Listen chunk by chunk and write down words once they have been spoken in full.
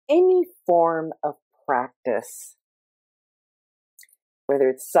any form of practice, whether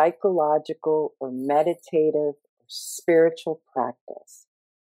it's psychological or meditative or spiritual practice,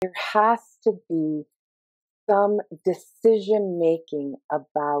 there has to be some decision making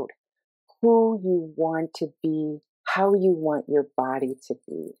about who you want to be, how you want your body to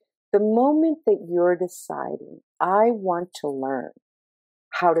be. The moment that you're deciding, I want to learn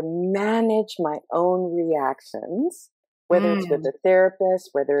how to manage my own reactions, whether it's with a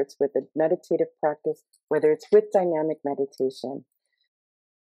therapist, whether it's with a meditative practice, whether it's with dynamic meditation,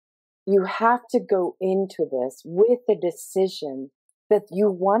 you have to go into this with a decision that you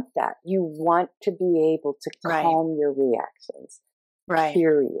want that. You want to be able to calm your reactions. Right.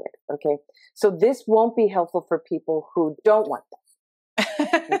 Period. Okay. So this won't be helpful for people who don't want that.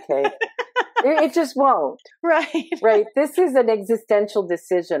 Okay. It just won't. Right. Right. This is an existential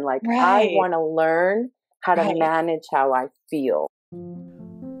decision. Like, I want to learn how to manage how I feel.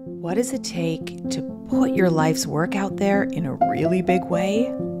 What does it take to put your life's work out there in a really big way?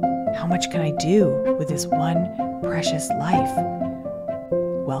 How much can I do with this one precious life?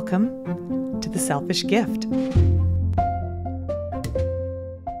 Welcome to The Selfish Gift.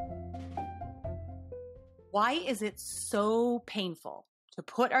 Why is it so painful to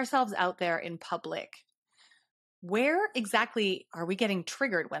put ourselves out there in public? Where exactly are we getting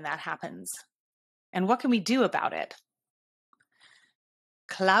triggered when that happens? And what can we do about it?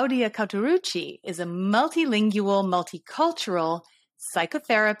 Claudia Cauterucci is a multilingual, multicultural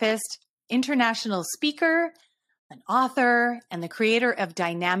psychotherapist, international speaker, an author, and the creator of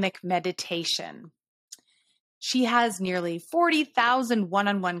dynamic meditation. She has nearly 40,000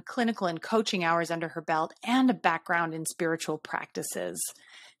 one-on-one clinical and coaching hours under her belt and a background in spiritual practices.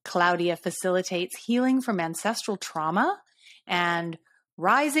 Claudia facilitates healing from ancestral trauma and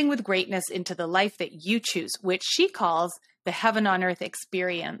rising with greatness into the life that you choose, which she calls the heaven on earth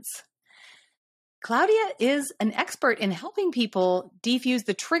experience. Claudia is an expert in helping people defuse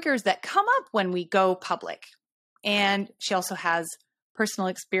the triggers that come up when we go public. And she also has personal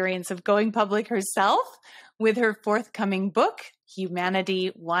experience of going public herself with her forthcoming book, Humanity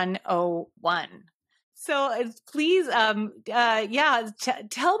 101. So please, tell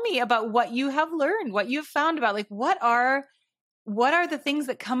me about what you have learned, what you've found about, like, what are the things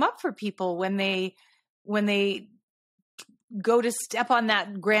that come up for people when they go to step on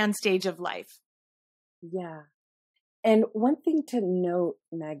that grand stage of life? Yeah. And one thing to note,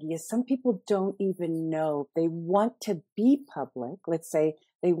 Maggie, is some people don't even know they want to be public. Let's say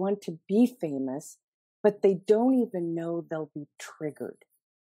they want to be famous, but they don't even know they'll be triggered.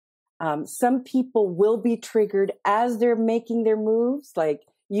 Some people will be triggered as they're making their moves, like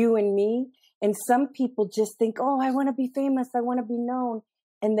you and me. And some people just think, oh, I want to be famous. I want to be known.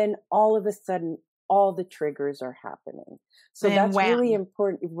 And then all of a sudden, all the triggers are happening. So that's really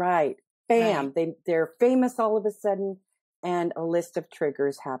important. Right. Bam. Right. They're famous all of a sudden, and a list of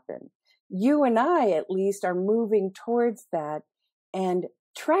triggers happen. You and I, at least, are moving towards that and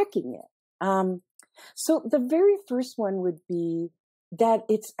tracking it. So the very first one would be that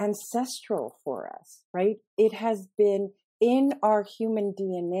it's ancestral for us, right? It has been in our human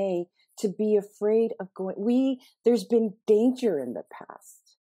DNA to be afraid of there's been danger in the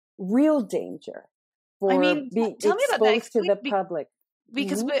past, real danger for being exposed to the public.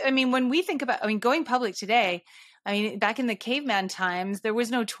 Because, when we think about, going public today, back in the caveman times, there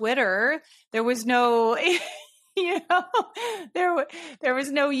was no Twitter, there was no, there was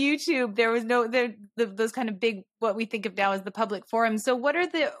no YouTube, there was no, those kind of big, what we think of now as the public forum. So what are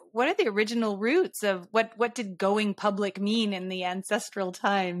the original roots of what did going public mean in the ancestral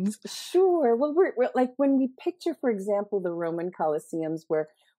times? Sure. Well, we're like, when we picture, for example, the Roman Colosseums where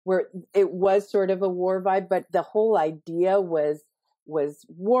it was sort of a war vibe, but the whole idea was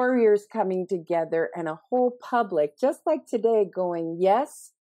warriors coming together and a whole public, just like today, going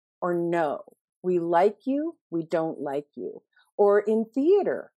yes or no. We like you, we don't like you. Or in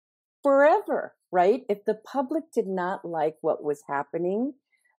theater, forever, right? If the public did not like what was happening,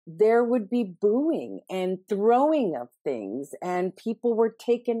 there would be booing and throwing of things, and people were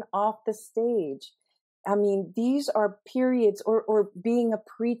taken off the stage. These are periods, or being a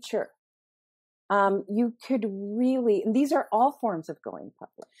preacher. You could really, and these are all forms of going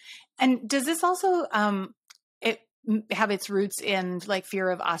public. And does this also have its roots in, like, fear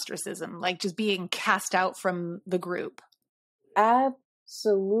of ostracism, like just being cast out from the group?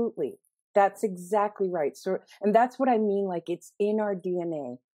 Absolutely. That's exactly right. So, and that's what I mean, like, it's in our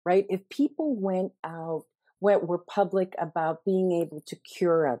DNA, right? If people were public about being able to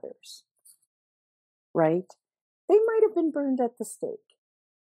cure others, right? They might have been burned at the stake.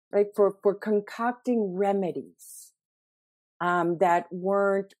 Right, for concocting remedies. that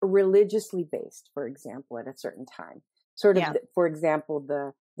weren't religiously based, for example, at a certain time. Sort of, Yeah. for example,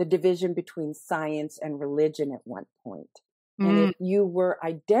 the division between science and religion at one point. And if you were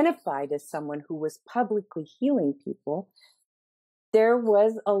identified as someone who was publicly healing people, there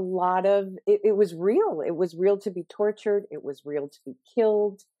was a lot of, it was real. It was real to be tortured. It was real to be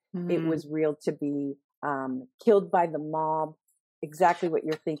killed. It was real to be killed by the mob. Exactly what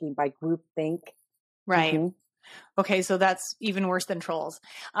you're thinking, by groupthink. Right. Mm-hmm. Okay, so that's even worse than trolls.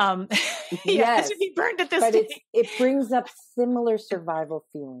 Yeah, Yes, to be burned at this but day. it brings up similar survival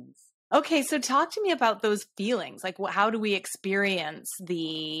feelings. Okay, so talk to me about those feelings. Like, how do we experience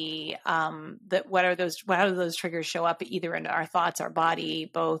how do those triggers show up either in our thoughts, our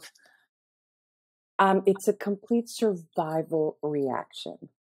body, both? It's a complete survival reaction.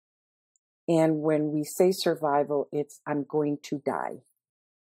 And when we say survival, it's I'm going to die,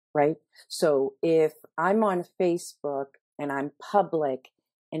 right? So if I'm on Facebook and I'm public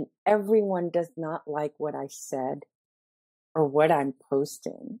and everyone does not like what I said or what I'm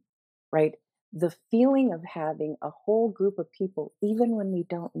posting, right? The feeling of having a whole group of people, even when we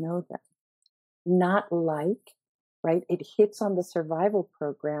don't know them, not like, right? It hits on the survival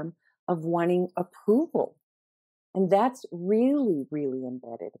program of wanting approval. And that's really, really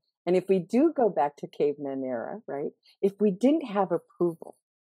embedded. And if we do go back to caveman era, right? If we didn't have approval,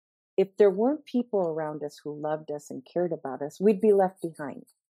 if there weren't people around us who loved us and cared about us, we'd be left behind.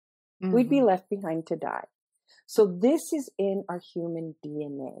 We'd be left behind to die. So this is in our human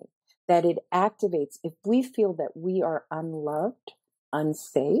DNA, that it activates. If we feel that we are unloved,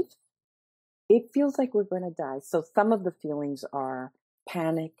 unsafe, it feels like we're going to die. So some of the feelings are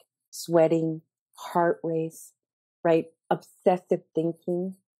panic, sweating, heart race, right? Obsessive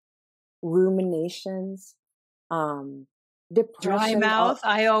thinking, ruminations, Dry depression. mouth.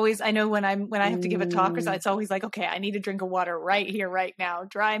 I know when I have to give a talk, it's always like, okay, I need a drink of water right here, right now.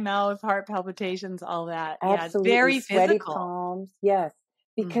 Dry mouth, heart palpitations, all that. Yeah, it's Absolutely. very Sweaty physical. palms. Yes.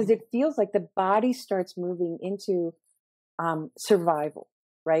 Because it feels like the body starts moving into survival,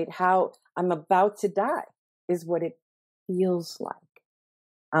 right? How I'm about to die is what it feels like.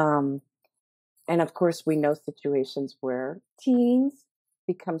 And of course, we know situations where teens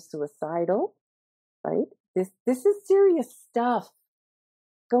become suicidal, right? This is serious stuff.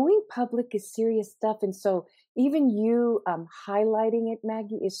 Going public is serious stuff. And so even you highlighting it,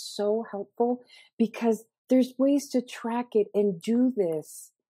 Maggie, is so helpful because there's ways to track it and do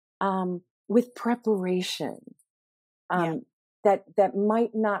this with preparation that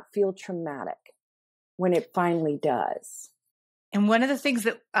might not feel traumatic when it finally does. And one of the things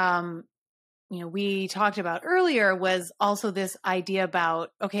that we talked about earlier was also this idea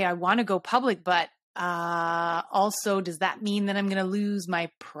about, okay, I want to go public, but also, does that mean that I'm going to lose my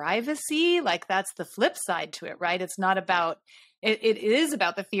privacy? Like, that's the flip side to it, right? It's not about, it is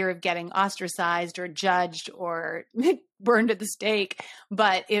about the fear of getting ostracized or judged or burned at the stake.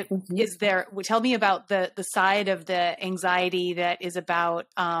 But is there, tell me about the side of the anxiety that is about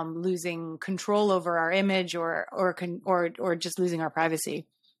losing control over our image or just losing our privacy.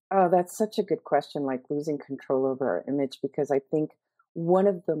 Oh, that's such a good question, like losing control over our image, because I think one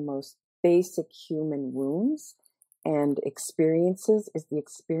of the most basic human wounds and experiences is the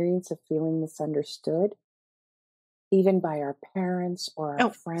experience of feeling misunderstood, even by our parents or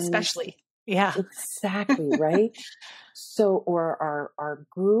our friends. Especially. Yeah. Exactly, right? So, or our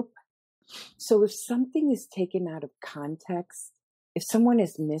group. So if something is taken out of context, if someone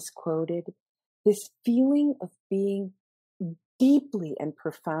is misquoted, this feeling of being deeply and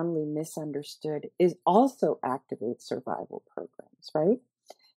profoundly misunderstood is also activates survival programs, right?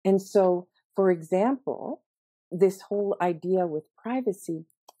 And so, for example, this whole idea with privacy,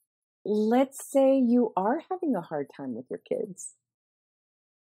 let's say you are having a hard time with your kids.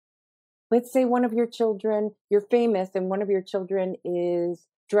 Let's say one of your children, you're famous and one of your children is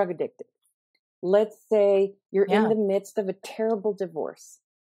drug addicted. Let's say you're in the midst of a terrible divorce,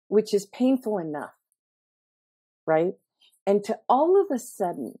 which is painful enough, right? And to all of a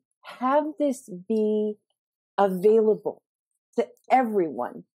sudden have this be available to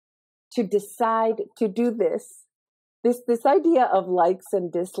everyone to decide to do this idea of likes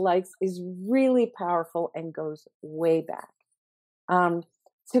and dislikes is really powerful and goes way back.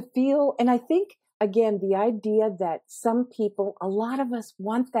 To feel, and I think, again, the idea that some people, a lot of us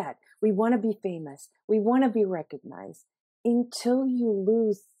want that. We want to be famous. We want to be recognized until you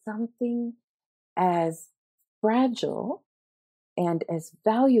lose something as fragile and as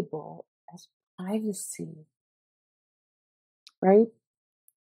valuable as privacy, right?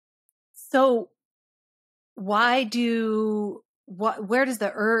 So why do where does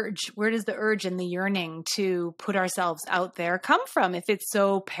the urge and the yearning to put ourselves out there come from if it's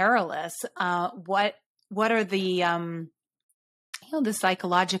so perilous? What are the the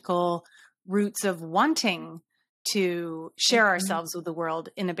psychological roots of wanting to share ourselves with the world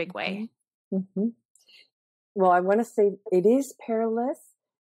in a big way? Well, I want to say it is perilous,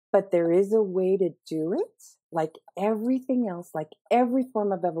 but there is a way to do it. Like everything else, like every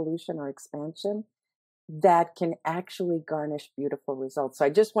form of evolution or expansion, that can actually garnish beautiful results. So I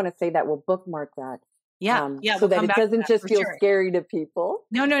just want to say that we'll bookmark that. So we'll that it doesn't just feel scary to people.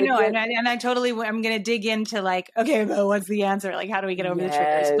 No. And I totally, I'm going to dig into like, okay, but what's the answer? Like, how do we get over the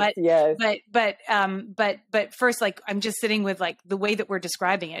triggers? But first, like, I'm just sitting with like the way that we're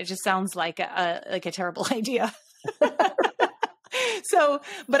describing it. It just sounds like a terrible idea. So,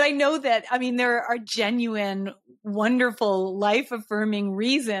 but I know that, I mean, there are genuine, wonderful, life-affirming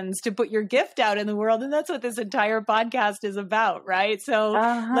reasons to put your gift out in the world. And that's what this entire podcast is about, right? So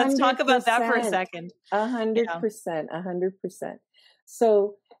 100%. Let's talk about that for a second. 100%.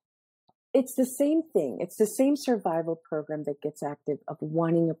 So it's the same thing. It's the same survival program that gets active of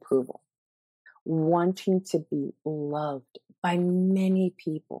wanting approval, wanting to be loved by many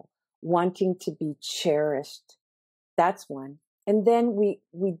people, wanting to be cherished. That's one. And then we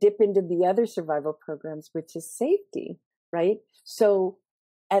dip into the other survival programs, which is safety, right? So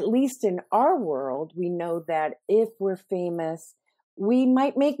at least in our world, we know that if we're famous, we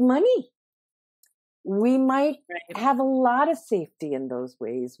might make money. We might have a lot of safety in those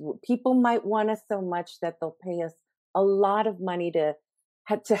ways. People might want us so much that they'll pay us a lot of money to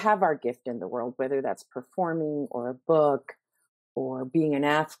have our gift in the world, whether that's performing or a book or being an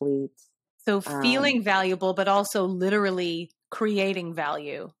athlete. So feeling valuable, but also literally creating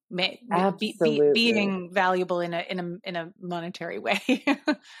value, being valuable in a monetary way.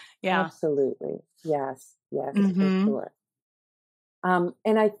 Yeah, absolutely. Yes, for sure.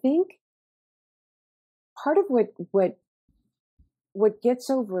 And I think part of what gets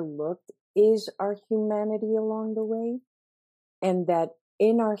overlooked is our humanity along the way, and that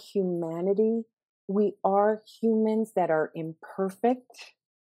in our humanity, we are humans that are imperfect.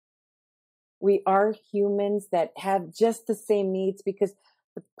 We are humans that have just the same needs, because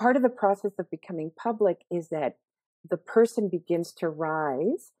part of the process of becoming public is that the person begins to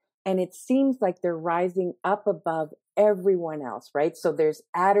rise, and it seems like they're rising up above everyone else, right? So there's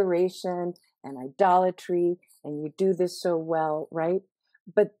adoration and idolatry, and you do this so well, right?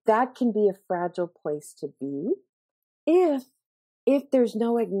 But that can be a fragile place to be if there's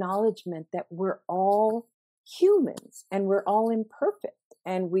no acknowledgement that we're all humans and we're all imperfect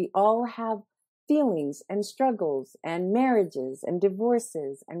and we all have feelings and struggles and marriages and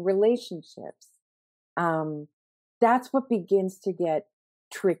divorces and relationships. That's what begins to get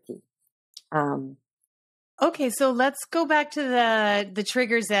tricky. Okay, so let's go back to the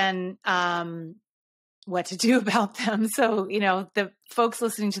triggers and what to do about them. So, the folks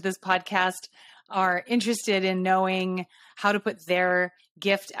listening to this podcast are interested in knowing how to put their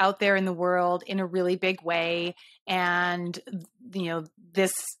gift out there in the world in a really big way. And,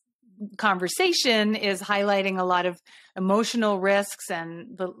 this conversation is highlighting a lot of emotional risks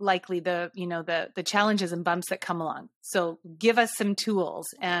and the challenges and bumps that come along. So give us some tools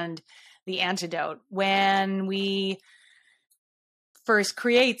and the antidote when we first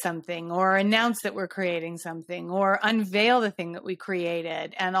create something or announce that we're creating something or unveil the thing that we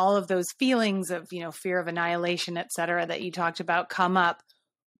created, and all of those feelings of, fear of annihilation, et cetera, that you talked about come up.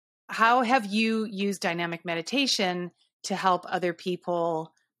 How have you used dynamic meditation to help other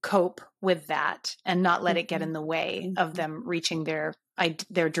people cope with that and not let it get in the way of them reaching their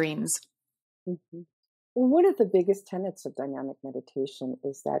dreams? Well, one of the biggest tenets of dynamic meditation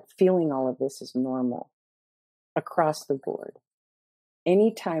is that feeling all of this is normal across the board.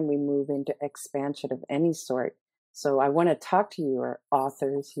 Anytime we move into expansion of any sort. So I want to talk to your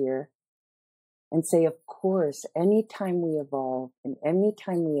authors here and say, of course, anytime we evolve and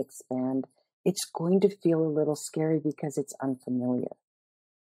anytime we expand, it's going to feel a little scary because it's unfamiliar.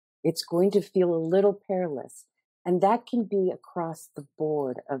 It's going to feel a little perilous. And that can be across the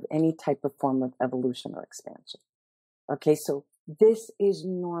board of any type of form of evolution or expansion. Okay, so this is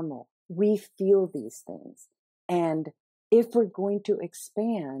normal. We feel these things. And if we're going to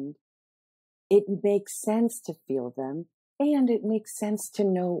expand, it makes sense to feel them, and it makes sense to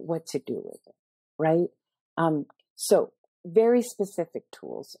know what to do with it, right? So very specific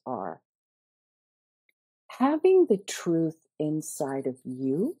tools are having the truth inside of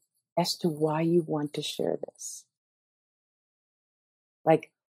you as to why you want to share this.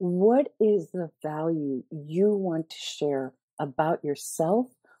 Like, what is the value you want to share about yourself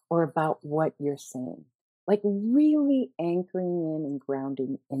or about what you're saying? like really anchoring in and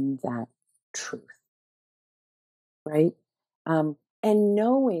grounding in that truth, right? And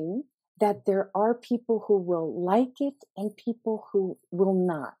knowing that there are people who will like it and people who will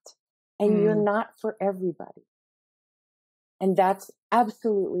not. And you're not for everybody. And that's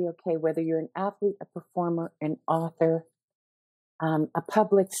absolutely okay, whether you're an athlete, a performer, an author, a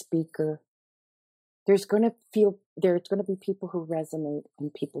public speaker. There's going to be people who resonate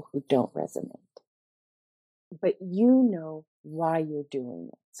and people who don't resonate. But you know why you're doing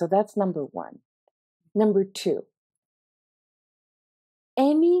it. So that's number one. Number two,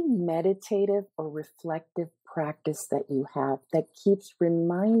 any meditative or reflective practice that you have that keeps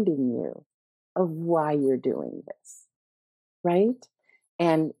reminding you of why you're doing this, right?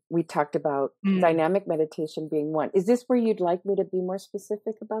 And we talked about dynamic meditation being one. Is this where you'd like me to be more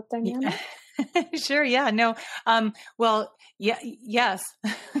specific about dynamic? Sure. Yeah. No. Well, yeah. Yes.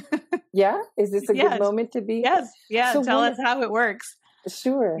 Yeah. Is this a good moment to be? Yes. Yeah. So tell us how it works.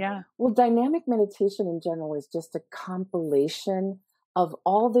 Sure. Yeah. Well, dynamic meditation in general is just a compilation of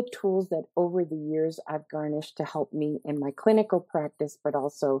all the tools that over the years I've garnished to help me in my clinical practice, but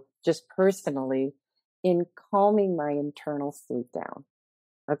also just personally in calming my internal state down.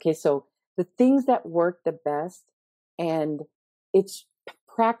 Okay, so the things that work the best, and it's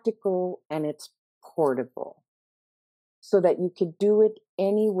practical and it's portable so that you could do it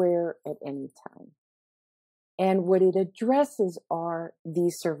anywhere at any time. And what it addresses are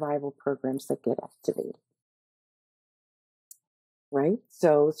these survival programs that get activated. Right?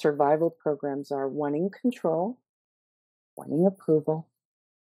 So survival programs are wanting control, wanting approval,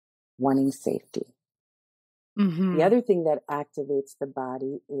 wanting safety. Mm-hmm. The other thing that activates the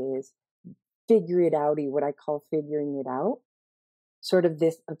body is figure it outy, what I call figuring it out. Sort of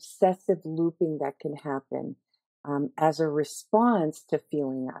this obsessive looping that can happen as a response to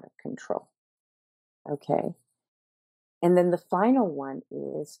feeling out of control. Okay. And then the final one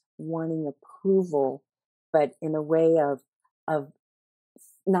is wanting approval, but in a way of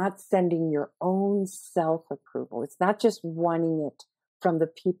not sending your own self-approval. It's not just wanting it from the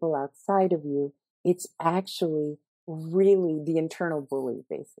people outside of you. It's actually really the internal bully,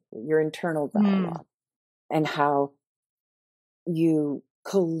 basically, your internal dialogue, and how you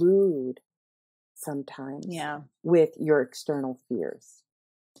collude sometimes with your external fears.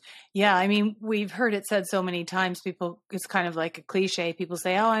 Yeah. I mean, we've heard it said so many times, it's kind of like a cliche. People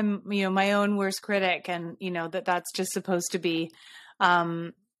say, oh, I'm, my own worst critic. And, that's just supposed to be,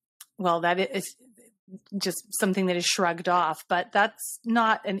 that is just something that is shrugged off, but that's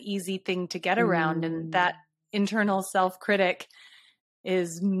not an easy thing to get around. And that internal self-critic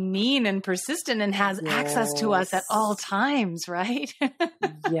is mean and persistent and has access to us at all times, right?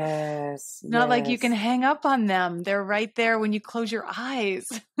 Yes. Not like you can hang up on them. They're right there when you close your eyes.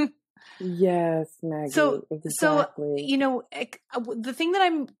 Yes, Maggie. So, exactly. The thing that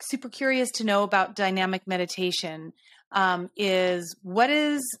I'm super curious to know about dynamic meditation is where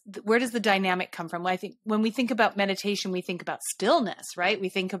does the dynamic come from? I think when we think about meditation, we think about stillness, right? We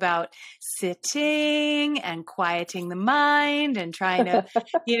think about sitting and quieting the mind and trying to,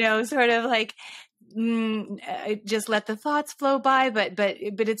 sort of like just let the thoughts flow by. But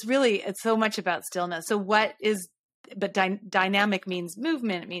it's so much about stillness. So dynamic means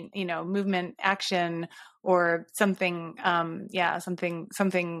movement. I mean, movement, action, or something.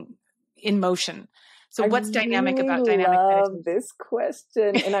 Something in motion. So what's dynamic about dynamic meditation? I love this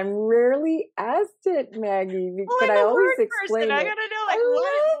question, and I'm rarely asked it, Maggie, but I always explain it. I gotta know,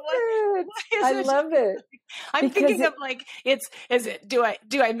 I love it. I'm thinking of do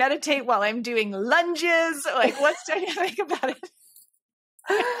I meditate while I'm doing lunges? Like, what's dynamic about it?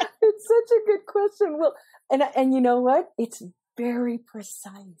 It's such a good question. Well, and you know what? It's very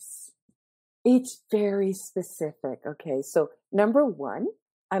precise. It's very specific. Okay, so number one,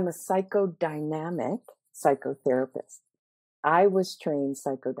 I'm a psychodynamic psychotherapist. I was trained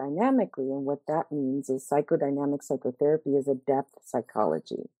psychodynamically, and what that means is psychodynamic psychotherapy is a depth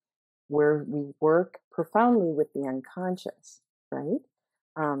psychology where we work profoundly with the unconscious, right?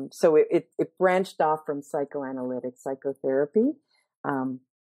 So it branched off from psychoanalytic psychotherapy,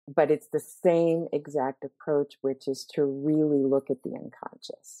 but it's the same exact approach, which is to really look at the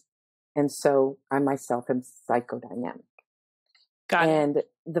unconscious. And so I myself am psychodynamic. And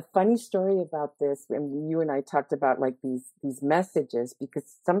the funny story about this, and you and I talked about like these messages, because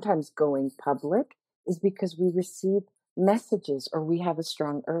sometimes going public is because we receive messages or we have a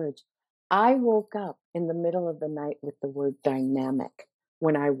strong urge. I woke up in the middle of the night with the word dynamic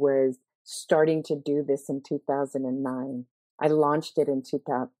when I was starting to do this in 2009. I launched it in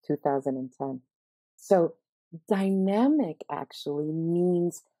 2010. So dynamic actually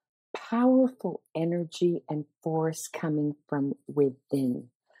means powerful energy and force coming from within.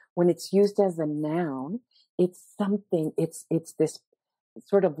 When it's used as a noun, it's this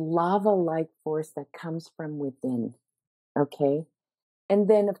sort of lava-like force that comes from within. Okay. And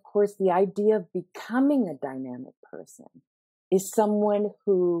then, of course, the idea of becoming a dynamic person is someone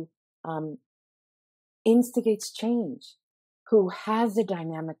who instigates change, who has a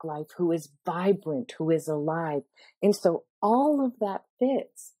dynamic life, who is vibrant, who is alive. And so all of that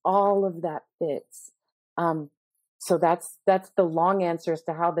fits. So that's the long answer as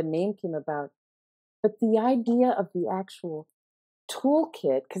to how the name came about. But the idea of the actual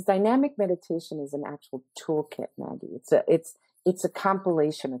toolkit, because dynamic meditation is an actual toolkit, Maggie. It's a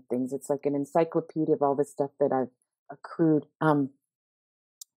compilation of things. It's like an encyclopedia of all the stuff that I've accrued.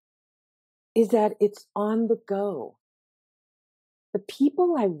 Is that it's on the go. The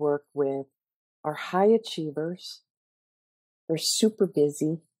people I work with are high achievers. They're super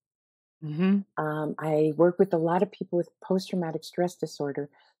busy. Mm-hmm. I work with a lot of people with post-traumatic stress disorder.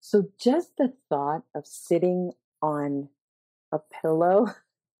 So just the thought of sitting on a pillow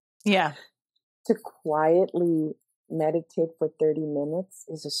to quietly meditate for 30 minutes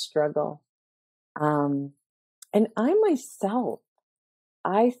is a struggle. And I myself,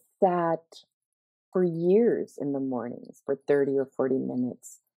 I sat for years in the mornings for 30 or 40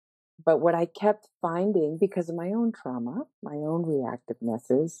 minutes. But what I kept finding, because of my own trauma, my own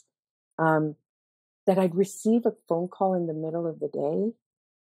reactivenesses, that I'd receive a phone call in the middle of the day,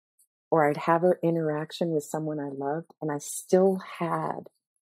 or I'd have an interaction with someone I loved, and I still had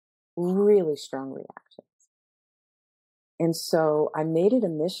really strong reactions. And so I made it a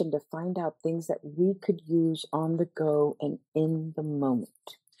mission to find out things that we could use on the go and in the moment.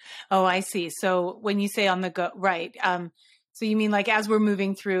 Oh, I see. So when you say on the go, right. So you mean like as we're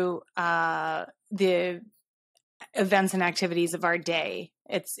moving through the events and activities of our day,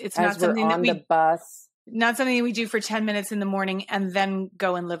 it's not something that the bus, not something that we do for 10 minutes in the morning and then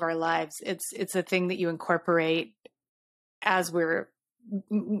go and live our lives. It's a thing that you incorporate as we're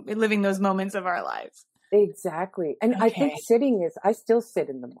living those moments of our lives. Exactly. And okay. I think I still sit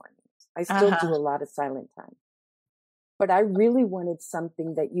in the mornings. I still do a lot of silent time. But I really wanted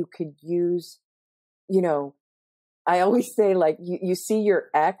something that you could use, I always say, like, you see your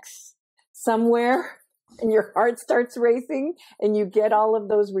ex somewhere and your heart starts racing and you get all of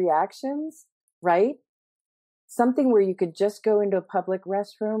those reactions, right? Something where you could just go into a public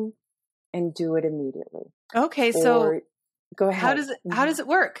restroom and do it immediately. Okay, so go ahead. How does it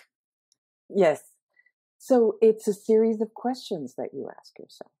work? Yes. So it's a series of questions that you ask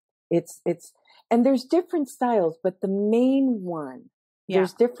yourself. And there's different styles, but the main one,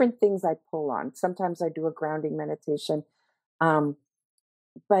 there's different things I pull on. Sometimes I do a grounding meditation.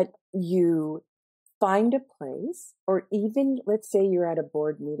 But you find a place, or even let's say you're at a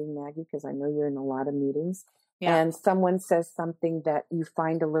board meeting, Maggie, because I know you're in a lot of meetings, and someone says something that you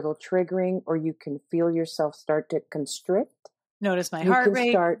find a little triggering, or you can feel yourself start to constrict. Notice my heart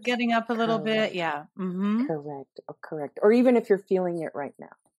rate getting up a little bit. Yeah. Mm-hmm. Correct. Or even if you're feeling it right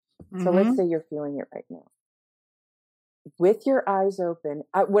now. Mm-hmm. So let's say you're feeling it right now. With your eyes open,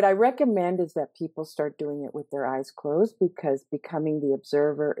 what I recommend is that people start doing it with their eyes closed, because becoming the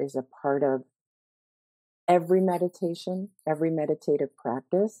observer is a part of every meditation, every meditative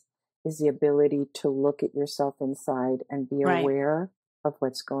practice, is the ability to look at yourself inside and be aware of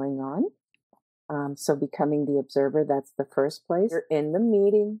what's going on. So becoming the observer, that's the first place. You're in the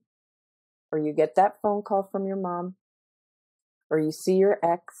meeting, or you get that phone call from your mom, or you see your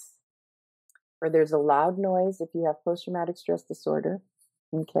ex, or there's a loud noise if you have post-traumatic stress disorder,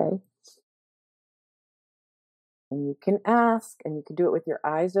 okay? And you can ask, and you can do it with your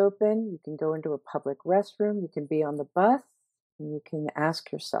eyes open. You can go into a public restroom. You can be on the bus, and you can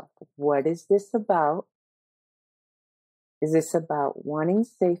ask yourself, what is this about? Is this about wanting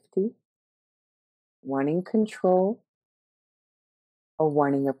safety, wanting control, or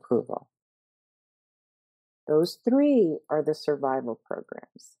wanting approval? Those three are the survival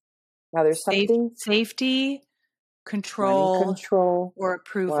programs. Now there's safety, control, or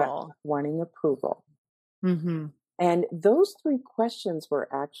approval. Wanting approval. Mm-hmm. And those three questions were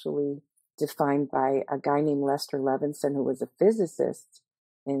actually defined by a guy named Lester Levinson, who was a physicist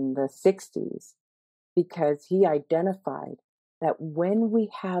in the 60s, because he identified that when we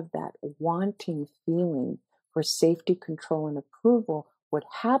have that wanting feeling for safety, control, and approval, what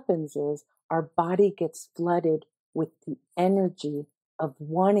happens is our body gets flooded with the energy of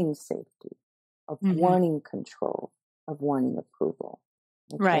wanting safety, of wanting control, of wanting approval.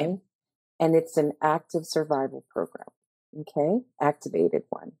 Okay? Right. And it's an active survival program. Okay? Activated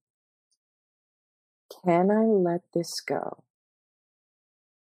one. Can I let this go?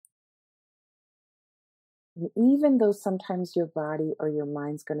 even though sometimes your body or your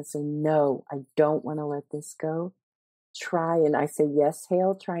mind's going to say, no, I don't want to let this go, try, and I say, yes,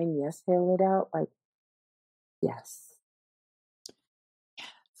 hail, try and yes, hail it out. Like, yes.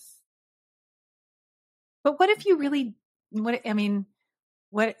 But what if you really, what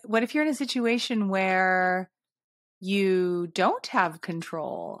if you're in a situation where you don't have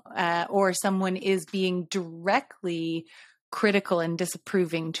control, or someone is being directly critical and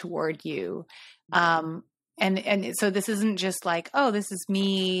disapproving toward you? And so this isn't just like, oh, this is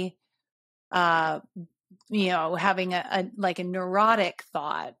me, having a neurotic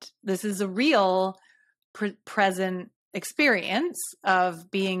thought. This is a real present experience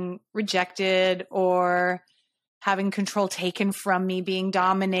of being rejected or having control taken from me, being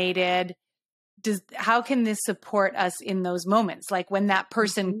dominated. How can this support us in those moments? Like when that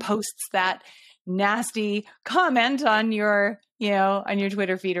person posts that nasty comment on your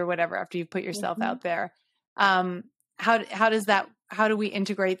Twitter feed or whatever, after you put yourself out there. How do we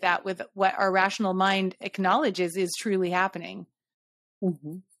integrate that with what our rational mind acknowledges is truly happening?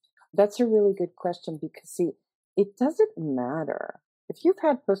 Mm-hmm. That's a really good question, because see, it doesn't matter if you've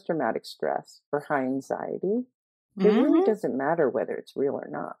had post-traumatic stress or high anxiety. It really doesn't matter whether it's real or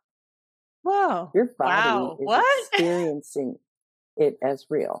not. Whoa. Your body is experiencing it as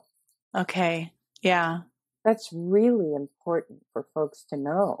real. Okay. Yeah. That's really important for folks to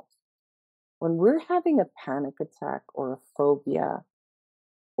know. When we're having a panic attack or a phobia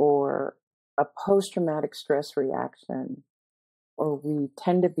or a post-traumatic stress reaction, or we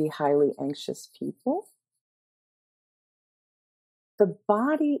tend to be highly anxious people, the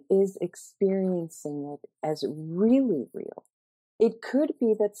body is experiencing it as really real. It could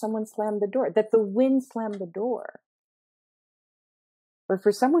be that someone slammed the door, that the wind slammed the door. Or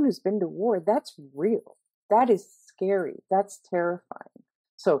for someone who's been to war, that's real. That is scary. That's terrifying.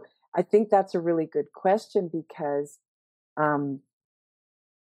 So I think that's a really good question, because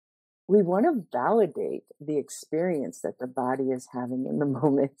we want to validate the experience that the body is having in the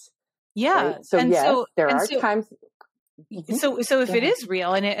moment. Yeah. Right? So there are times. So if it is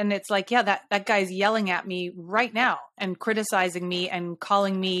real and it's like, yeah, that guy's yelling at me right now and criticizing me and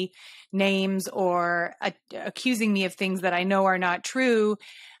calling me names or accusing me of things that I know are not true,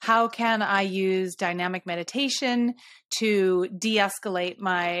 how can I use dynamic meditation to de-escalate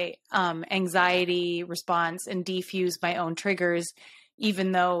my anxiety response and defuse my own triggers,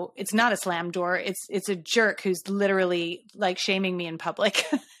 even though it's not a slam door, it's a jerk who's literally like shaming me in public?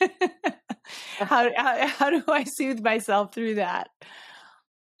 How do I soothe myself through that?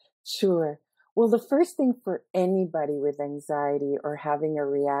 Sure. Well, the first thing for anybody with anxiety or having a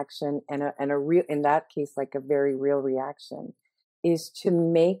reaction, and a real, in that case, like a very real reaction, is to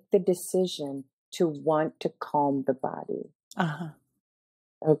make the decision to want to calm the body.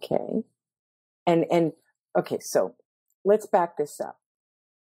 Okay. And okay, so let's back this up.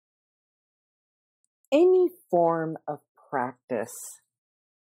 Any form of practice,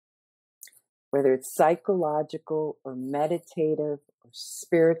 whether it's psychological or meditative or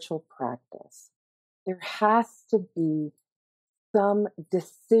spiritual practice, there has to be some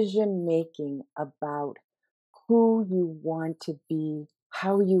decision making about who you want to be,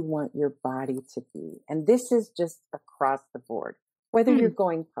 how you want your body to be. And this is just across the board, whether you're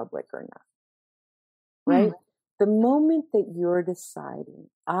going public or not, right? The moment that you're deciding,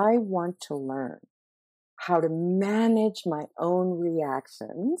 I want to learn how to manage my own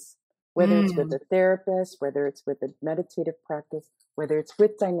reactions, whether it's with a therapist, whether it's with a meditative practice, whether it's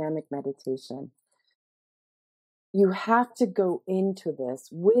with dynamic meditation, you have to go into this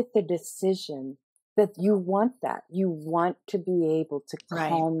with a decision that you want that. You want to be able to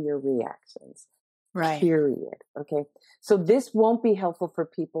calm your reactions. Right. Period. Okay. So this won't be helpful for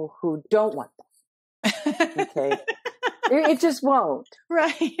people who don't want that. Okay. It just won't.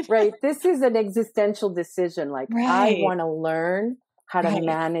 Right. Right. This is an existential decision. Like, I want to learn how to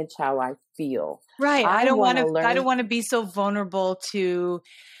manage how I feel. Right. I don't want to be so vulnerable to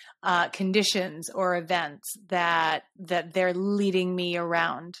conditions or events that they're leading me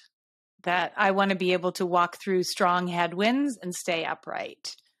around. That I want to be able to walk through strong headwinds and stay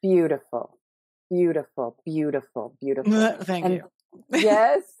upright. Beautiful. Beautiful. Beautiful. Beautiful. Thank you.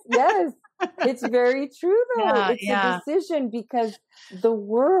 Yes. Yes. It's very true, though. It's a decision, because the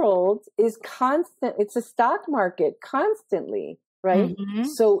world is constant. It's a stock market constantly, right?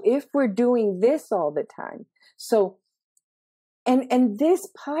 So if we're doing this all the time, and this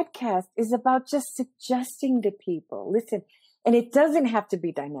podcast is about just suggesting to people, listen, and it doesn't have to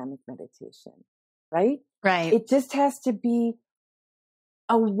be dynamic meditation, right? Right. It just has to be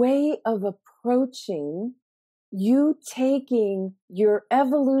a way of approaching you taking your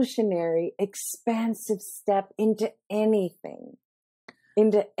evolutionary expansive step into anything.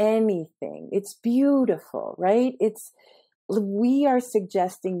 It's beautiful, right? We are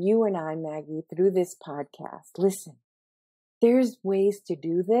suggesting, you and I, Maggie, through this podcast, listen, there's ways to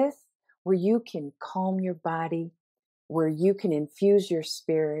do this where you can calm your body, where you can infuse your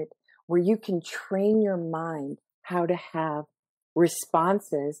spirit, where you can train your mind how to have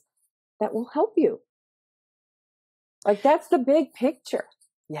responses that will help you. Like, that's the big picture.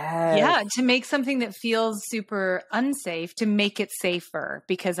 Yes. Yeah, to make something that feels super unsafe, to make it safer,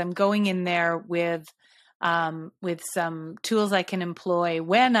 because I'm going in there with some tools I can employ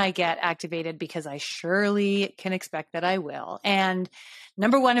when I get activated, because I surely can expect that I will. And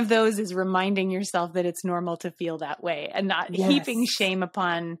number one of those is reminding yourself that it's normal to feel that way, and not heaping shame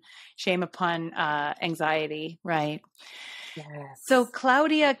upon anxiety, right? Yes. So,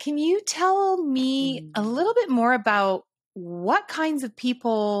 Claudia, can you tell me a little bit more about what kinds of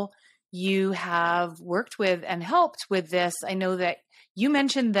people you have worked with and helped with this? I know that you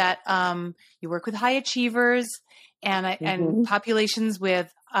mentioned that you work with high achievers and populations with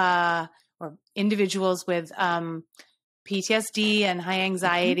or individuals with PTSD and high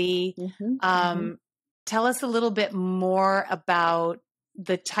anxiety. Tell us a little bit more about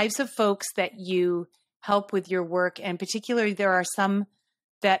the types of folks that you help with your work. And particularly, there are some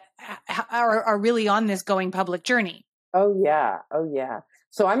that are really on this going public journey. Oh, yeah.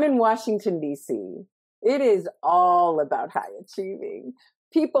 So I'm in Washington, D.C. It is all about high achieving.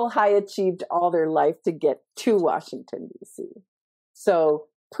 People high achieved all their life to get to Washington, D.C. So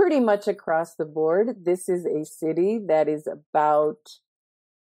pretty much across the board, this is a city that is about,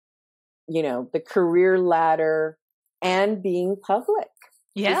 the career ladder and being public.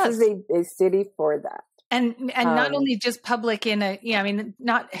 Yes. This is a city for that. And not only just public in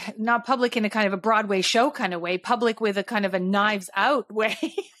not public in a kind of a Broadway show kind of way, public with a kind of a Knives Out way.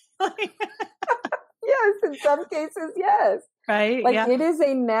 Yes, in some cases, yes. Right. Like, it is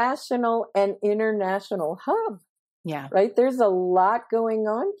a national and international hub. Yeah. Right. There's a lot going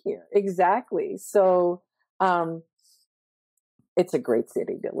on here. Exactly. So, it's a great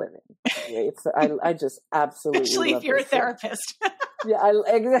city to live in. I just absolutely especially love if you're a this city. therapist. Yeah,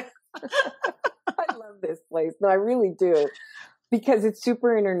 exactly. I love this place. No, I really do, because it's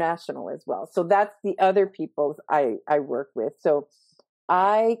super international as well. So that's the other people I work with. So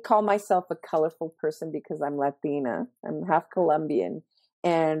I call myself a colorful person because I'm Latina. I'm half Colombian.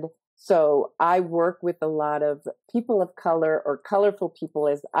 And so I work with a lot of people of color, or colorful people,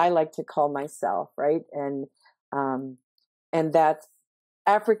 as I like to call myself, right? And that's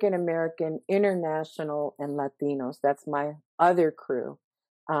African American, international, and Latinos. That's my other crew.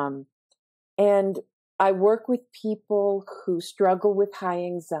 And I work with people who struggle with high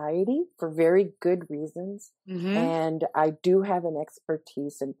anxiety for very good reasons. And I do have an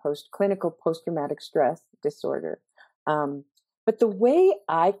expertise in clinical post-traumatic stress disorder. But the way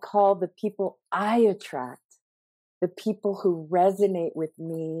I call the people I attract, the people who resonate with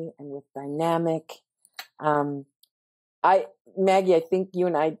me and with dynamic, Maggie, I think you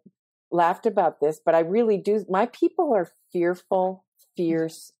and I laughed about this, but I really do. My people are fearful,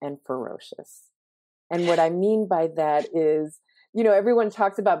 fierce, and ferocious. And what I mean by that is, everyone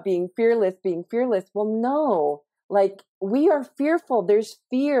talks about being fearless. Well, no, like, we are fearful. There's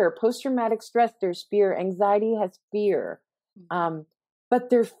fear, post-traumatic stress, there's fear, anxiety has fear. But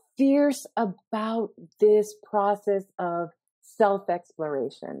they're fierce about this process of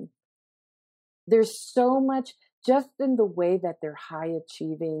self-exploration. There's so much just in the way that they're high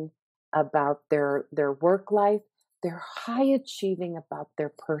achieving about their work life. They're high achieving about their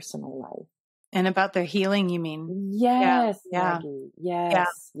personal life. And about their healing, you mean? Yes, Maggie.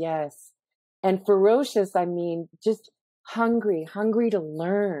 Yes. And ferocious, I mean, just hungry to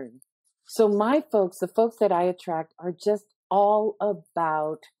learn. So my folks, the folks that I attract, are just all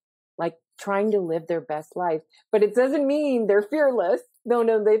about, like, trying to live their best life. But it doesn't mean they're fearless. No,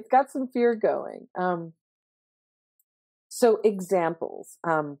 they've got some fear going. So examples.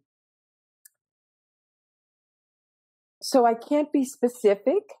 So I can't be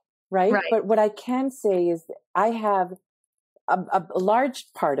specific, right? But what I can say is that I have a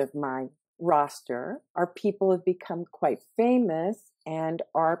large part of my roster are people who have become quite famous and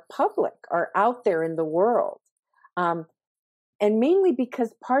are public, are out there in the world. And mainly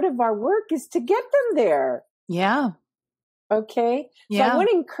because part of our work is to get them there. Yeah. Okay. So I want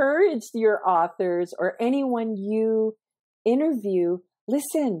to encourage your authors or anyone you interview,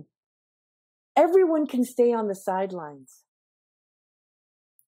 listen, everyone can stay on the sidelines.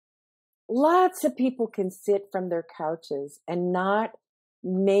 Lots of people can sit from their couches and not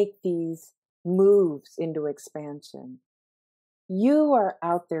make these moves into expansion. You are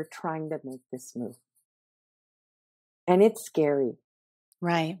out there trying to make this move. And it's scary.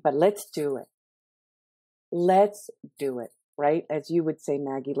 Right. But let's do it. Let's do it, right? As you would say,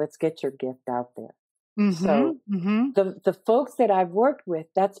 Maggie, let's get your gift out there. Mm-hmm. So mm-hmm. the folks that I've worked with,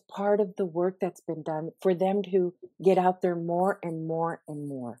 that's part of the work that's been done for them to get out there more and more and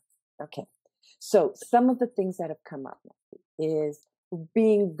more. Okay. So some of the things that have come up is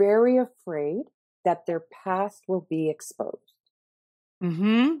being very afraid that their past will be exposed.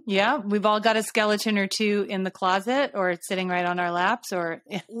 Mm-hmm. Yeah. We've all got a skeleton or two in the closet or it's sitting right on our laps or.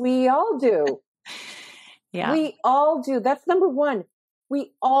 We all do. Yeah. We all do. That's number one.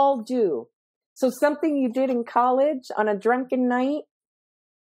 We all do. So something you did in college on a drunken night,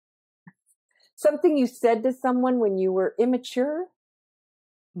 something you said to someone when you were immature,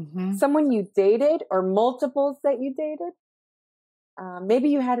 mm-hmm. someone you dated or multiples that you dated. Maybe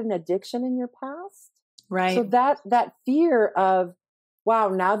you had an addiction in your past. Right. So that fear of, wow,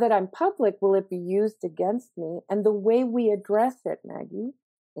 now that I'm public, will it be used against me? And the way we address it, Maggie,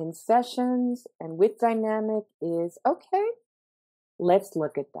 in sessions and with dynamic is, okay, let's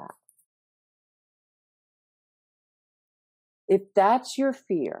look at that. If that's your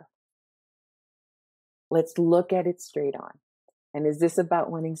fear, let's look at it straight on. And is this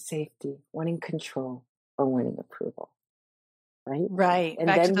about wanting safety, wanting control, or wanting approval? Right? Right. And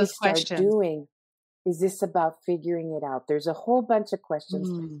Back then to those we start questions. doing, is this about figuring it out? There's a whole bunch of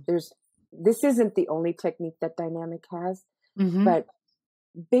questions. This isn't the only technique that dynamic has, mm-hmm. but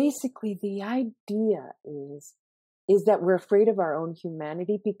basically the idea is that we're afraid of our own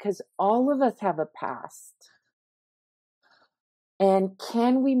humanity because all of us have a past. And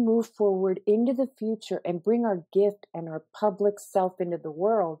can we move forward into the future and bring our gift and our public self into the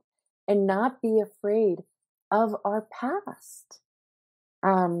world and not be afraid of our past?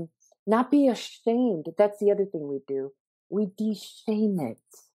 Not be ashamed. That's the other thing we do. We de-shame it.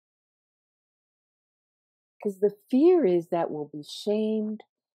 Because the fear is that we'll be shamed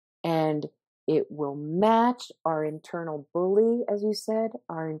and it will match our internal bully, as you said,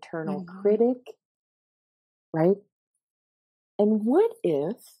 our internal mm-hmm. critic, right? And what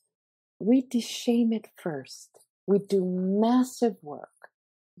if we de-shame it first? We do massive work,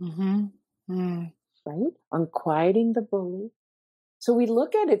 mm-hmm. right? On quieting the bully. So we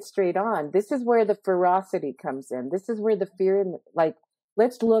look at it straight on. This is where the ferocity comes in. This is where the fear, like,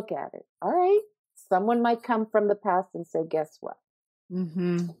 let's look at it. All right. Someone might come from the past and say, guess what?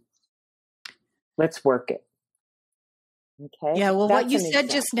 Mm-hmm. Let's work it. Okay. Yeah. Well, That's what you said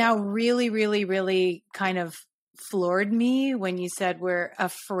example. just now really, really, really kind of floored me when you said we're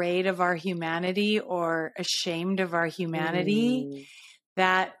afraid of our humanity or ashamed of our humanity.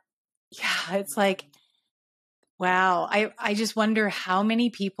 That, yeah, it's like, wow. I just wonder how many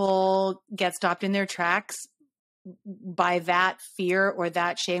people get stopped in their tracks by that fear or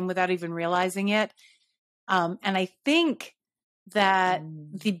that shame without even realizing it. And I think that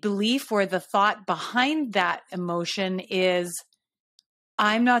the belief or the thought behind that emotion is,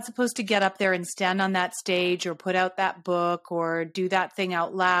 I'm not supposed to get up there and stand on that stage or put out that book or do that thing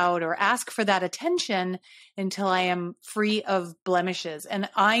out loud or ask for that attention until I am free of blemishes. And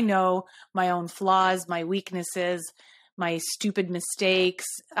I know my own flaws, my weaknesses, my stupid mistakes,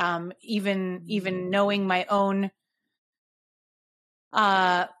 even knowing my own,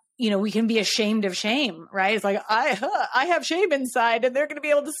 we can be ashamed of shame, right? It's like, I have shame inside and they're going to be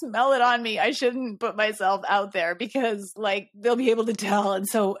able to smell it on me. I shouldn't put myself out there because they'll be able to tell. And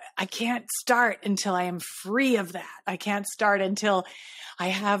so I can't start until I am free of that. I can't start until I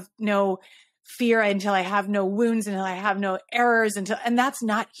have no fear, until I have no wounds, until I have no errors, and that's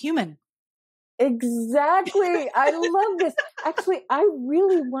not human. Exactly. I love this. Actually, I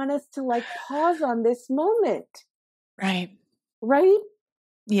really want us to pause on this moment. Right. Right?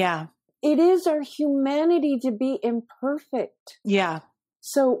 Yeah. It is our humanity to be imperfect. Yeah.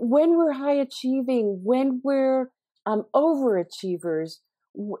 So when we're high achieving, when we're overachievers,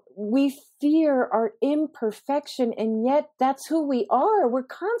 we fear our imperfection, and yet that's who we are. We're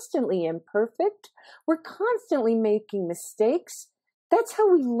constantly imperfect. We're constantly making mistakes. That's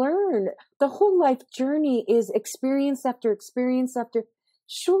how we learn. The whole life journey is experience after experience after.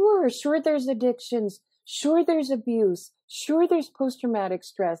 Sure, there's addictions. Sure, there's abuse. Sure, there's post-traumatic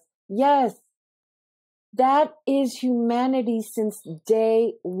stress. Yes, that is humanity since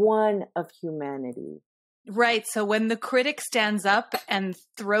day one of humanity. Right. So when the critic stands up and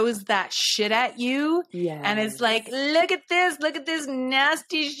throws that shit at you, and it's like, look at this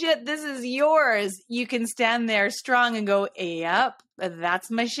nasty shit. This is yours. You can stand there strong and go, yep,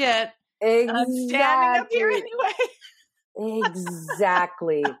 that's my shit. Exactly. I'm standing up here anyway.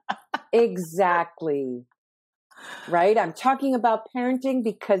 Exactly. Exactly. Right? I'm talking about parenting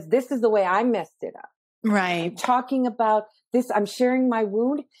because this is the way I messed it up. Right. I'm talking about this. I'm sharing my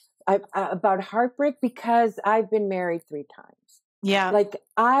wound about heartbreak because I've been married 3 times. Yeah. Like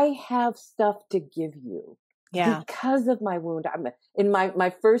I have stuff to give you because of my wound. I'm in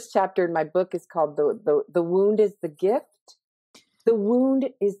my first chapter in my book is called the wound is the gift. The wound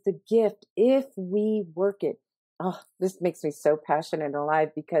is the gift if we work it. Oh, this makes me so passionate and alive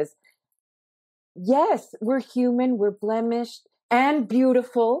because yes, we're human, we're blemished and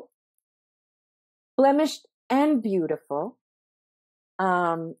beautiful. Blemished and beautiful.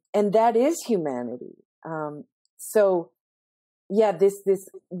 And that is humanity. So yeah, this,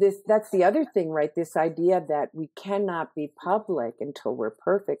 that's the other thing, right? This idea that we cannot be public until we're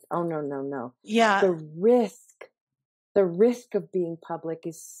perfect. Oh, no. Yeah. The risk of being public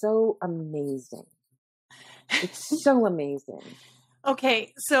is so amazing. It's so amazing.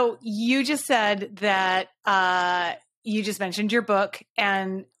 Okay. So you just said that, you just mentioned your book,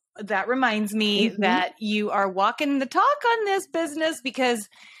 and that reminds me that you are walking the talk on this business because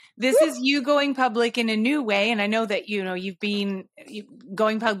this is you going public in a new way. And I know that, you've been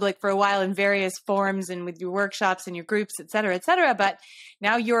going public for a while in various forms and with your workshops and your groups, et cetera, but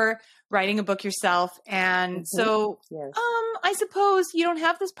now you're writing a book yourself. And so, yes. I suppose you don't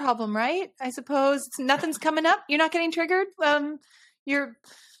have this problem, right? I suppose nothing's coming up. You're not getting triggered. You're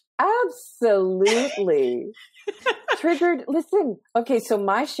absolutely triggered. Listen, okay, so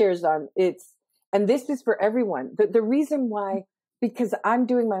my shares on and this is for everyone. The reason why, because I'm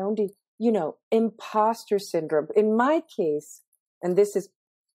doing my own, imposter syndrome. In my case, and this is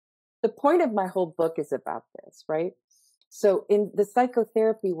the point of my whole book is about this, right? So in the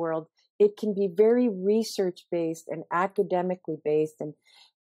psychotherapy world, it can be very research-based and academically based and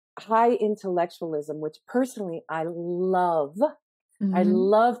high intellectualism, which personally I love. I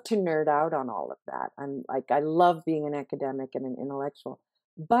love to nerd out on all of that. I love being an academic and an intellectual,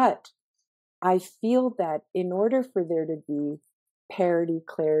 but I feel that in order for there to be parity,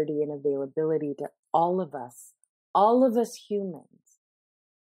 clarity, and availability to all of us humans,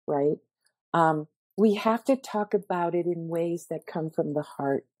 right? We have to talk about it in ways that come from the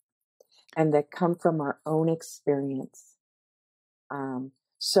heart and that come from our own experience.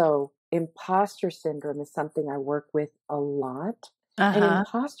 So imposter syndrome is something I work with a lot. And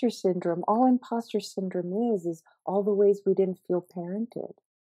imposter syndrome, all imposter syndrome is all the ways we didn't feel parented.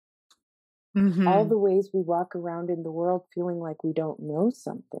 All the ways we walk around in the world feeling like we don't know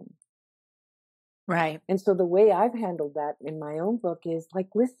something. Right. And so the way I've handled that in my own book is like,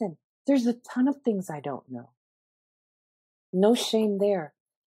 listen, there's a ton of things I don't know. No shame there.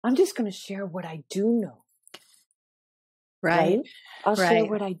 I'm just going to share what I do know. Right. I'll share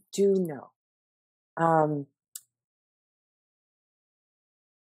what I do know.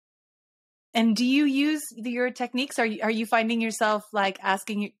 And do you use your techniques? Are you finding yourself like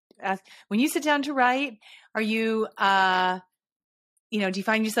when you sit down to write, are you, do you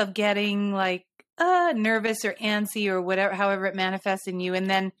find yourself getting like, nervous or antsy or whatever, however it manifests in you? And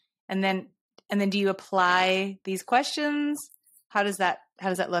then do you apply these questions? How does that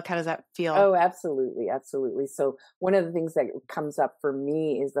look? How does that feel? Oh, absolutely. Absolutely. So one of the things that comes up for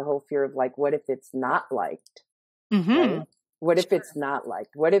me is the whole fear of like, what if it's not liked? Right? What if it's not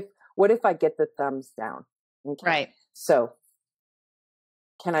liked? What if I get the thumbs down? Okay. Right. So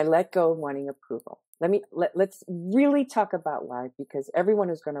can I let go of wanting approval? Let's really talk about why, because everyone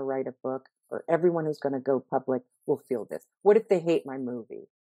who's going to write a book or everyone who's going to go public will feel this. What if they hate my movie?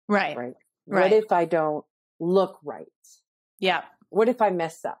 Right. Right. What if I don't look right? Yeah. What if I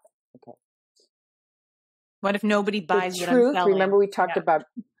mess up? Okay. What if nobody buys the what truth? I'm selling? Remember we talked about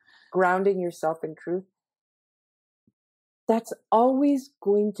grounding yourself in truth. That's always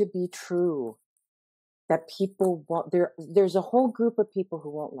going to be true. That people won't. There's a whole group of people who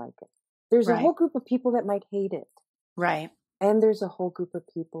won't like it. There's a whole group of people that might hate it. Right. And there's a whole group of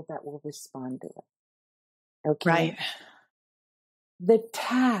people that will respond to it. Okay. Right. The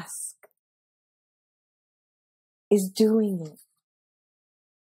task is doing it.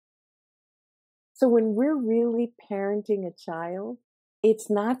 So when we're really parenting a child, it's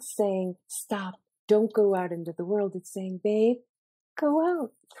not saying, stop, don't go out into the world. It's saying, babe, go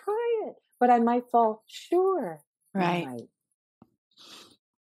out, try it. But I might fall. Sure. Right.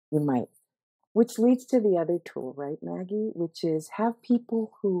 You might. Which leads to the other tool, right, Maggie? Which is have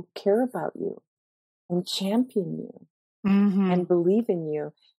people who care about you and champion you and believe in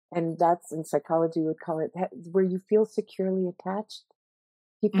you. And that's, in psychology, we would call it where you feel securely attached.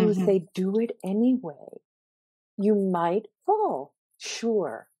 People who say, do it anyway. You might fall.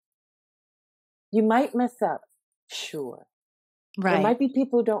 Sure. You might mess up. Sure. There Right. might be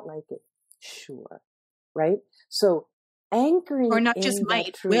people who don't like it. Sure. Right? So anchoring Or not just in that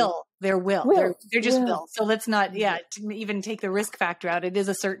might, truth. will. They're will. They're just will. So let's not, to even take the risk factor out. It is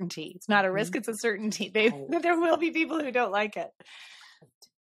a certainty. It's not a risk, it's a certainty. There will be people who don't like it.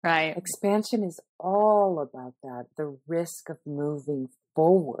 Right. Expansion is all about that, the risk of moving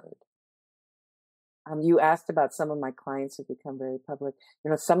forward. You asked about some of my clients who become very public.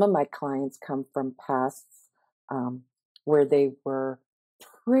 Some of my clients come from pasts where they were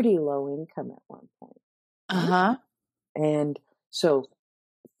pretty low income at one point. Uh-huh. And so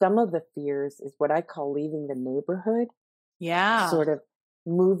some of the fears is what I call leaving the neighborhood. Yeah. Sort of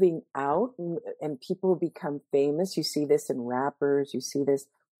moving out, and people become famous. You see this in rappers. You see this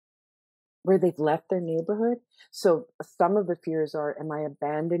where they've left their neighborhood. So some of the fears are, am I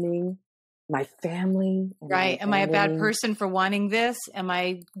abandoning my family? Right. Am I a bad person for wanting this? Am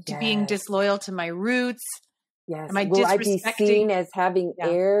I being disloyal to my roots? Yes. Am I Will I be seen as having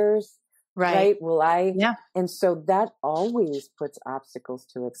heirs? Right. Will I? Yeah. And so that always puts obstacles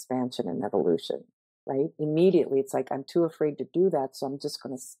to expansion and evolution, right? Immediately, it's like, I'm too afraid to do that. So I'm just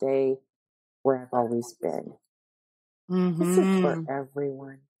going to stay where I've always been. Mm-hmm. This is for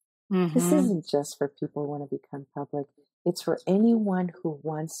everyone. Mm-hmm. This isn't just for people who want to become public. It's for anyone who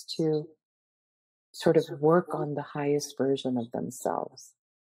wants to sort of work on the highest version of themselves.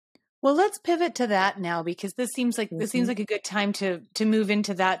 Well, let's pivot to that now, because this seems like a good time to move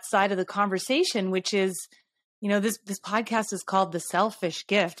into that side of the conversation, which is, this podcast is called The Selfish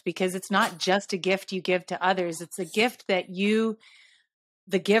Gift, because it's not just a gift you give to others. It's a gift that you,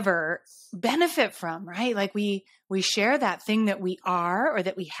 the giver, benefit from, right? Like we share that thing that we are or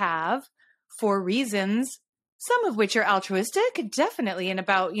that we have for reasons, some of which are altruistic, definitely, and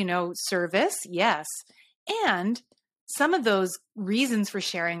about, service. Yes. And some of those reasons for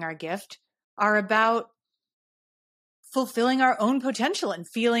sharing our gift are about fulfilling our own potential and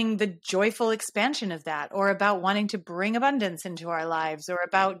feeling the joyful expansion of that, or about wanting to bring abundance into our lives, or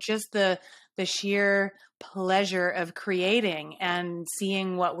about just the sheer pleasure of creating and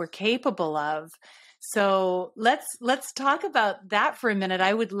seeing what we're capable of. So let's talk about that for a minute.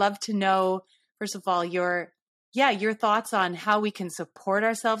 I would love to know, first of all, your thoughts on how we can support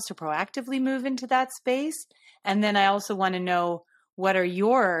ourselves to proactively move into that space. And then I also want to know, what are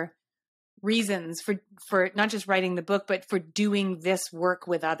your reasons for not just writing the book, but for doing this work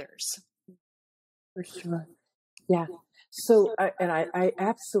with others? For sure. Yeah. So, I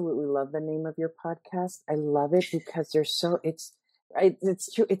absolutely love the name of your podcast. I love it because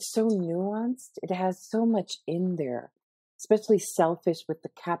it's true. It's so nuanced. It has so much in there, especially selfish with the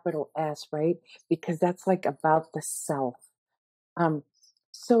capital S, right? Because that's like about the self.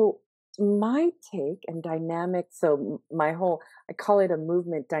 So my take and dynamic, so I call it a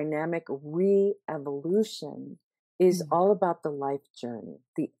movement, dynamic re-evolution is all about the life journey,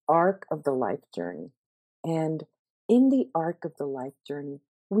 the arc of the life journey. And in the arc of the life journey,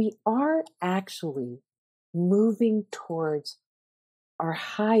 we are actually moving towards our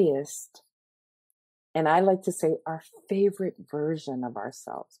highest, and I like to say our favorite version of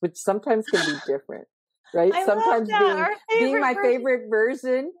ourselves, which sometimes can be different. Right? I Sometimes being my favorite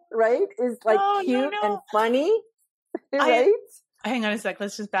version, right, is like cute and funny, right? Hang on a sec.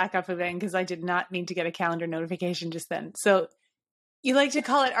 Let's just back up a bit, because I did not mean to get a calendar notification just then. So you like to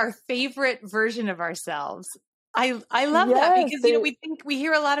call it our favorite version of ourselves. I love that, because we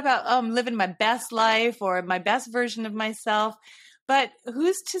hear a lot about living my best life or my best version of myself. But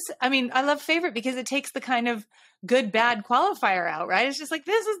I love favorite because it takes the kind of good, bad qualifier out, right? It's just like,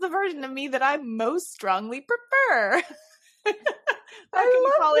 this is the version of me that I most strongly prefer. How can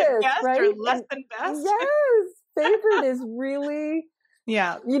you call it best, right? Or less than best? Yes. Favorite is really,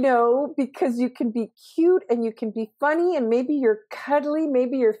 because you can be cute and you can be funny, and maybe you're cuddly,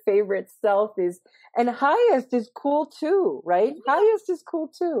 maybe your favorite self is, and highest is cool too, right? Yeah. Highest is cool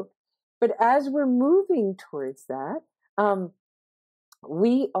too. But as we're moving towards that,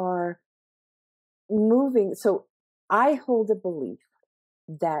 we are moving. So I hold a belief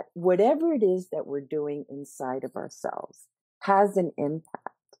that whatever it is that we're doing inside of ourselves has an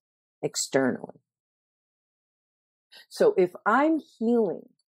impact externally. So if I'm healing,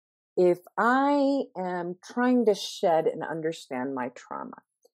 if I am trying to shed and understand my trauma,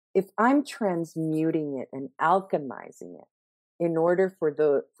 if I'm transmuting it and alchemizing it in order for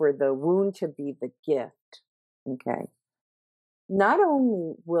the wound to be the gift, okay, not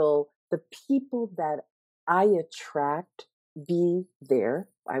only will the people that I attract be there,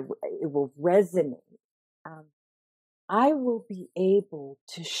 it will resonate. I will be able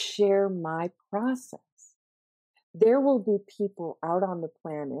to share my process. There will be people out on the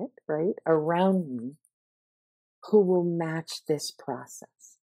planet, right, around me who will match this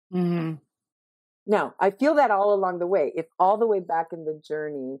process. Mm-hmm. Now, I feel that all along the way. If all the way back in the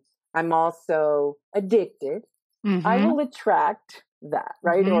journey, I'm also addicted, I will attract that,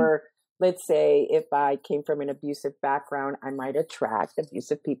 right? Mm-hmm. Or let's say if I came from an abusive background, I might attract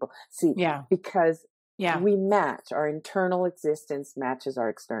abusive people. See, because we match, our internal existence matches our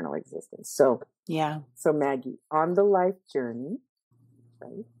external existence. So Maggie, on the life journey,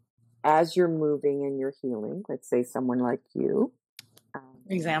 right? As you're moving and you're healing, let's say someone like you.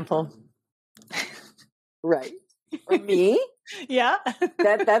 Example. Right. Or me. Yeah.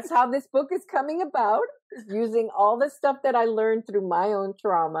 That's how this book is coming about, is using all the stuff that I learned through my own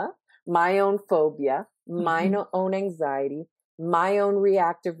trauma, my own phobia, my own anxiety, my own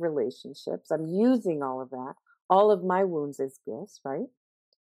reactive relationships. I'm using all of that, all of my wounds as gifts, right?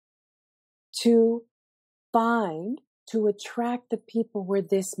 To attract the people where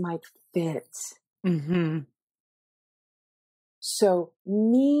this might fit. Mm-hmm. So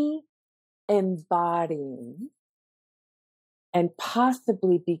me embodying and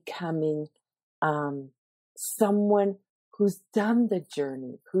possibly becoming someone who's done the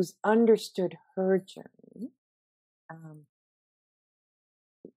journey, who's understood her journey,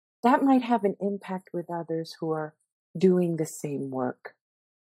 that might have an impact with others who are doing the same work.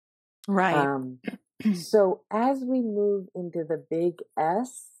 Right. So as we move into the big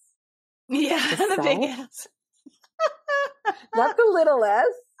S. Yeah, the big S. Not the little s,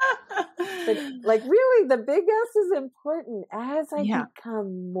 but like really the big S is important. As I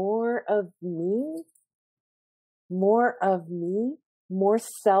become more of me, more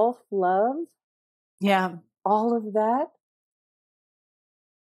self-love, all of that,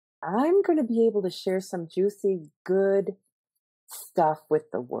 I'm going to be able to share some juicy, good stuff with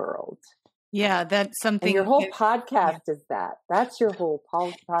the world. Yeah, that's something. And your whole podcast is that. That's your whole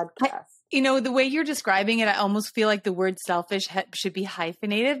podcast. The way you're describing it, I almost feel like the word selfish should be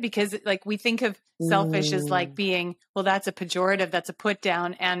hyphenated, because like we think of selfish as like being, well, that's a pejorative, that's a put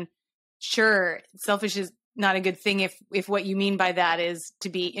down. And sure, selfish is not a good thing if what you mean by that is to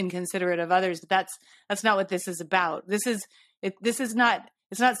be inconsiderate of others. But that's not what this is about. It's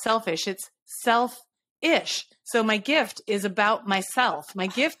not selfish. It's self-ish. So my gift is about myself. My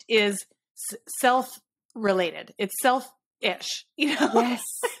gift is self-related. It's self-ish. Yes.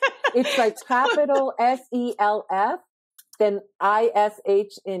 It's like capital SELF, then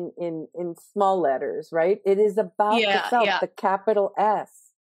ISH in small letters, right? It is about the self, the capital S.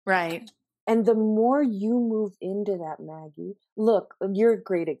 Right. And the more you move into that, Maggie, look, you're a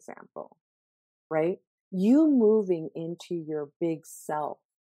great example, right? You moving into your big self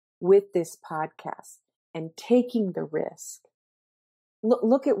with this podcast and taking the risk.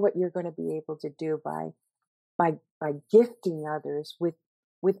 Look at what you're going to be able to do by gifting others with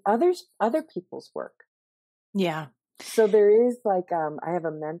other people's work. Yeah. So there is like, I have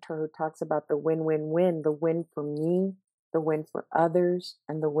a mentor who talks about the win-win-win, the win for me, the win for others,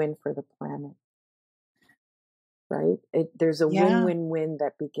 and the win for the planet. Right? There's a win-win-win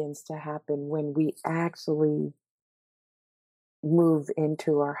that begins to happen when we actually move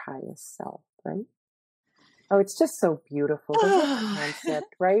into our highest self, right? Oh, it's just so beautiful. The whole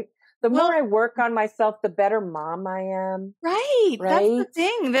concept, right? The more I work on myself, the better mom I am. Right. That's the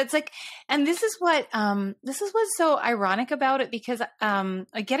thing. That's like, and this is what's so ironic about it, because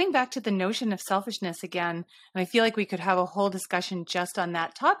getting back to the notion of selfishness again, and I feel like we could have a whole discussion just on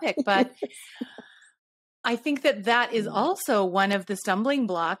that topic, but I think that is also one of the stumbling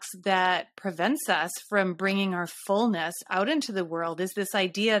blocks that prevents us from bringing our fullness out into the world, is this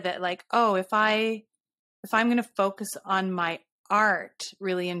idea that like, oh, if I'm going to focus on my art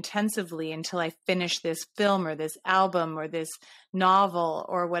really intensively until I finish this film or this album or this novel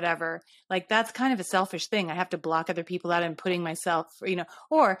or whatever, like that's kind of a selfish thing. I have to block other people out and putting myself,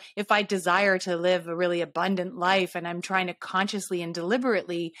 or if I desire to live a really abundant life and I'm trying to consciously and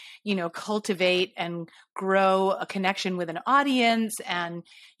deliberately, cultivate and grow a connection with an audience. And,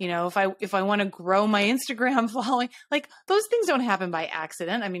 if I want to grow my Instagram following, like those things don't happen by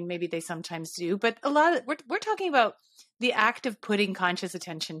accident. I mean, maybe they sometimes do, but a lot of we're talking about the act of putting conscious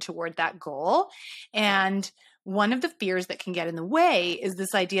attention toward that goal. And one of the fears that can get in the way is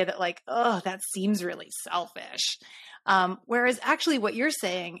this idea that like, oh, that seems really selfish. Whereas actually what you're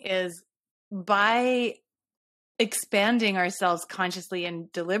saying is, by expanding ourselves consciously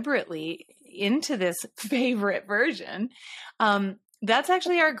and deliberately into this favorite version, that's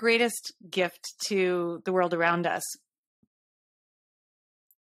actually our greatest gift to the world around us.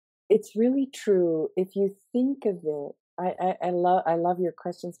 It's really true. If you think of it, I love your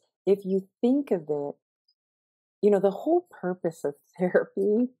questions. If you think of it, the whole purpose of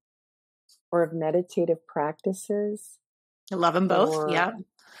therapy or of meditative practices. I love them both. Or, Yeah.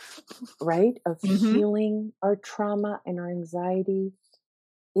 right, of Mm-hmm. healing our trauma and our anxiety,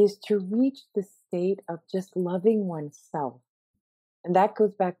 is to reach the state of just loving oneself. And that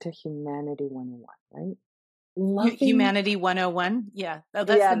goes back to Humanity 101, right? Loving. Humanity 101. Yeah. Oh,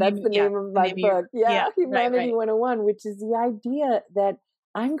 that's Yeah, the that's name. the Yeah. name of The my name of your, book. Yeah, yeah. Right. Humanity Right. 101, which is the idea that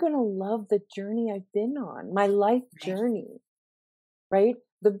I'm going to love the journey I've been on, my life journey, right?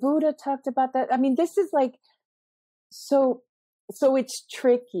 The Buddha talked about that. I mean, this is like, so it's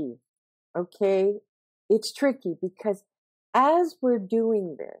tricky. Okay. It's tricky because as we're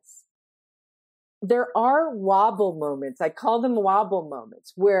doing this, there are wobble moments. I call them wobble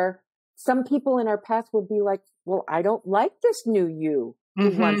moments, where some people in our past will be like, well, I don't like this new you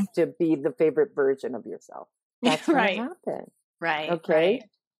who wants to be the favorite version of yourself. That's going to happen. Right. Okay. Right.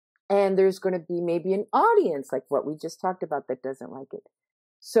 And there's going to be maybe an audience like what we just talked about that doesn't like it.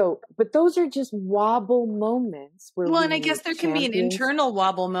 So, but those are just wobble moments where and I guess there can be an champions. internal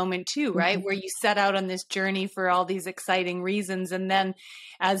wobble moment too, right? Where you set out on this journey for all these exciting reasons. And then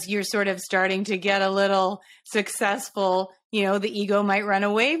as you're sort of starting to get a little successful, the ego might run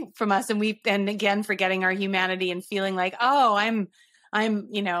away from us. And again, forgetting our humanity and feeling like, oh, I'm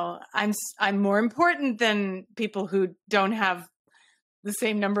more important than people who don't have the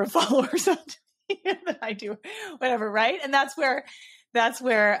same number of followers that I do, whatever. Right. And that's where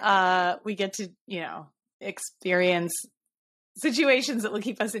we get to, experience situations that will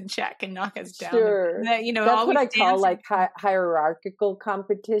keep us in check and knock us down. Sure. That's what I call like hierarchical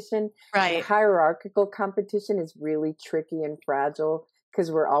competition. Right. And hierarchical competition is really tricky and fragile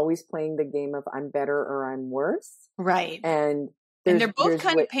because we're always playing the game of I'm better or I'm worse. Right. And they're both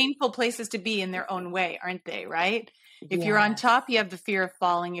kind of painful places to be in their own way, aren't they? Right. If you're on top, you have the fear of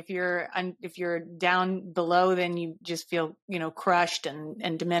falling. If you're down below, then you just feel, crushed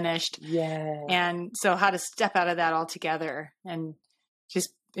and diminished. Yeah. And so how to step out of that altogether and just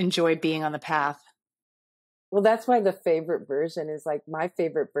enjoy being on the path. Well, that's why the favorite version is like, my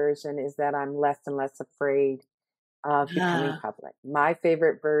favorite version is that I'm less and less afraid of becoming public. My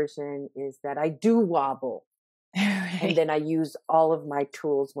favorite version is that I do wobble. Right. And then I use all of my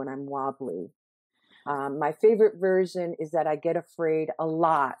tools when I'm wobbly. My favorite version is that I get afraid a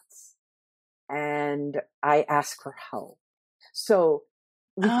lot and I ask for help. So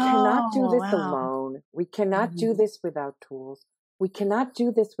we cannot do this alone. We cannot do this without tools. We cannot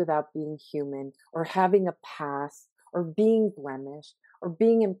do this without being human or having a past or being blemished or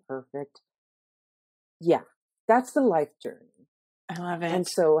being imperfect. Yeah, that's the life journey. I love it. And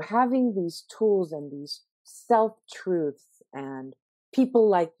so having these tools and these self-truths and people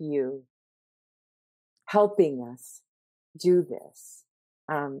like you helping us do this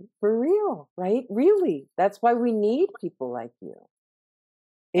for real, right? Really, that's why we need people like you.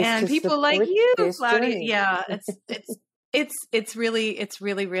 And people like you, Claudia. Yeah, it's really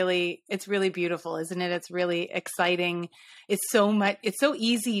beautiful, isn't it? It's really exciting. It's so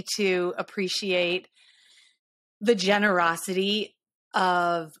easy to appreciate the generosity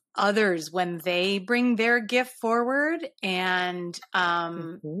of others when they bring their gift forward, and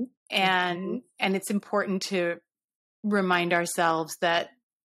it's important to remind ourselves that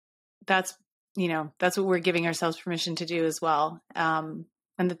that's what we're giving ourselves permission to do as well. And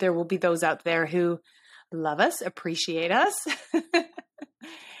that there will be those out there who love us, appreciate us,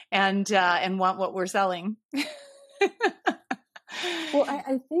 and want what we're selling. Well,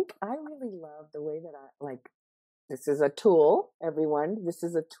 I think I really love the way that I like, this is a tool, everyone. This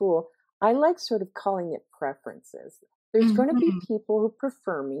is a tool. I like sort of calling it preferences. There's going to be people who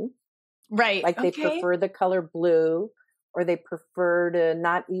prefer me. Right. Like they prefer the color blue, or they prefer to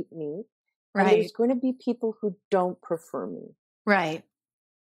not eat meat. Right. And there's going to be people who don't prefer me. Right.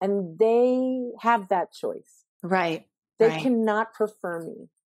 And they have that choice. Right. They cannot prefer me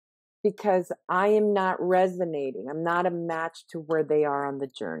because I am not resonating. I'm not a match to where they are on the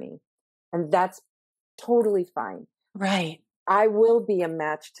journey. And that's totally fine. Right. I will be a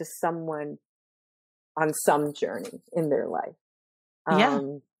match to someone on some journey in their life.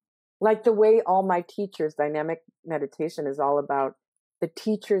 Like the way all my teachers, dynamic meditation is all about the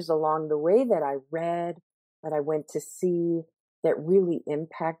teachers along the way that I read, that I went to see, that really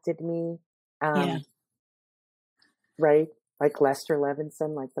impacted me. Right? Like Lester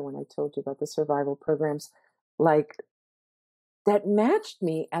Levinson, like the one I told you about, the survival programs, like that matched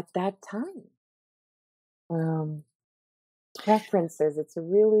me at that time. Preferences. It's a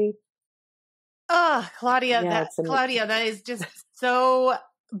really... Claudia, that is just so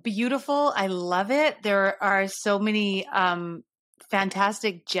beautiful. I love it. There are so many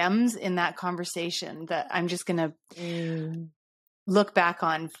fantastic gems in that conversation that I'm just going to look back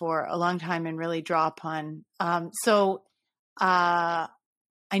on for a long time and really draw upon. I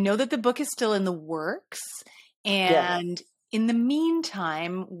know that the book is still in the works. And Yes. in the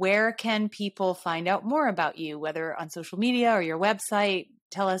meantime, where can people find out more about you, whether on social media or your website?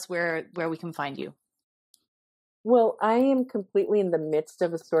 Tell us where we can find you. Well, I am completely in the midst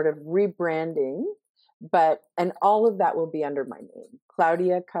of a sort of rebranding, and all of that will be under my name,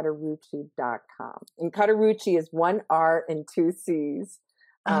 ClaudiaCauterucci.com. And Cauterucci is 1 R and 2 C's.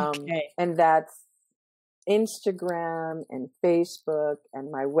 Okay. And that's Instagram and Facebook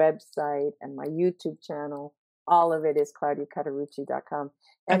and my website and my YouTube channel. All of it is ClaudiaCauterucci.com.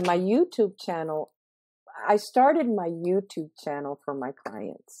 And my YouTube channel, I started my YouTube channel for my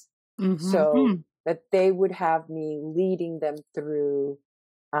clients. Mm-hmm. So that they would have me leading them through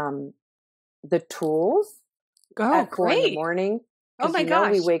the tools at 4 in the morning. Oh my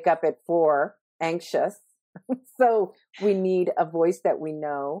gosh. We wake up at 4 anxious. So we need a voice that we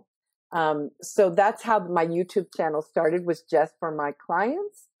know. So that's how my YouTube channel started, was just for my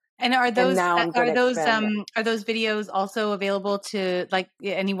clients. And are those videos also available to like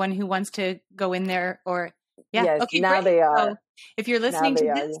anyone who wants to go in there or? Yeah. Yes, okay, now great. they are. So if you're listening to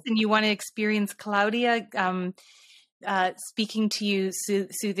this and you want to experience Claudia speaking to you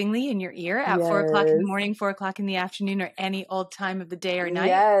soothingly in your ear at 4 o'clock in the morning, 4 o'clock in the afternoon, or any old time of the day or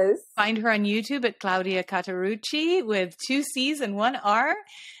night, find her on YouTube at Claudia Cauterucci with 2 C's and 1 R.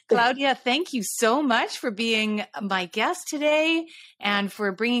 Claudia, thank you so much for being my guest today and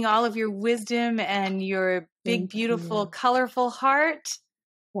for bringing all of your wisdom and your big, beautiful, colorful heart.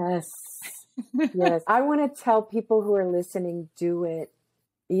 Yes. Yes. I want to tell people who are listening, do it.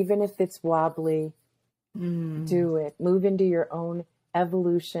 Even if it's wobbly, do it. Move into your own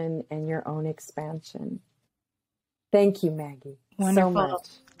evolution and your own expansion. Thank you, Maggie. Wonderful. So much.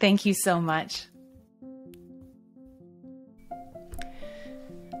 Thank you so much.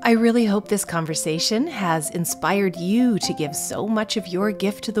 I really hope this conversation has inspired you to give so much of your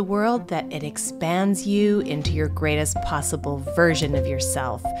gift to the world that it expands you into your greatest possible version of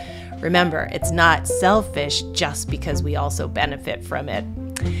yourself. Remember, it's not selfish just because we also benefit from it.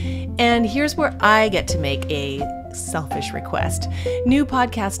 And here's where I get to make a selfish request. New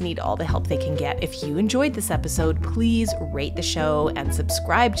podcasts need all the help they can get. If you enjoyed this episode, please rate the show and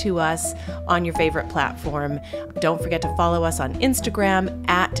subscribe to us on your favorite platform. Don't forget to follow us on Instagram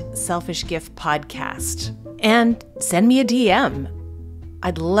at Selfish Gift Podcast. And send me a DM.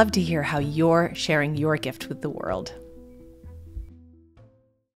 I'd love to hear how you're sharing your gift with the world.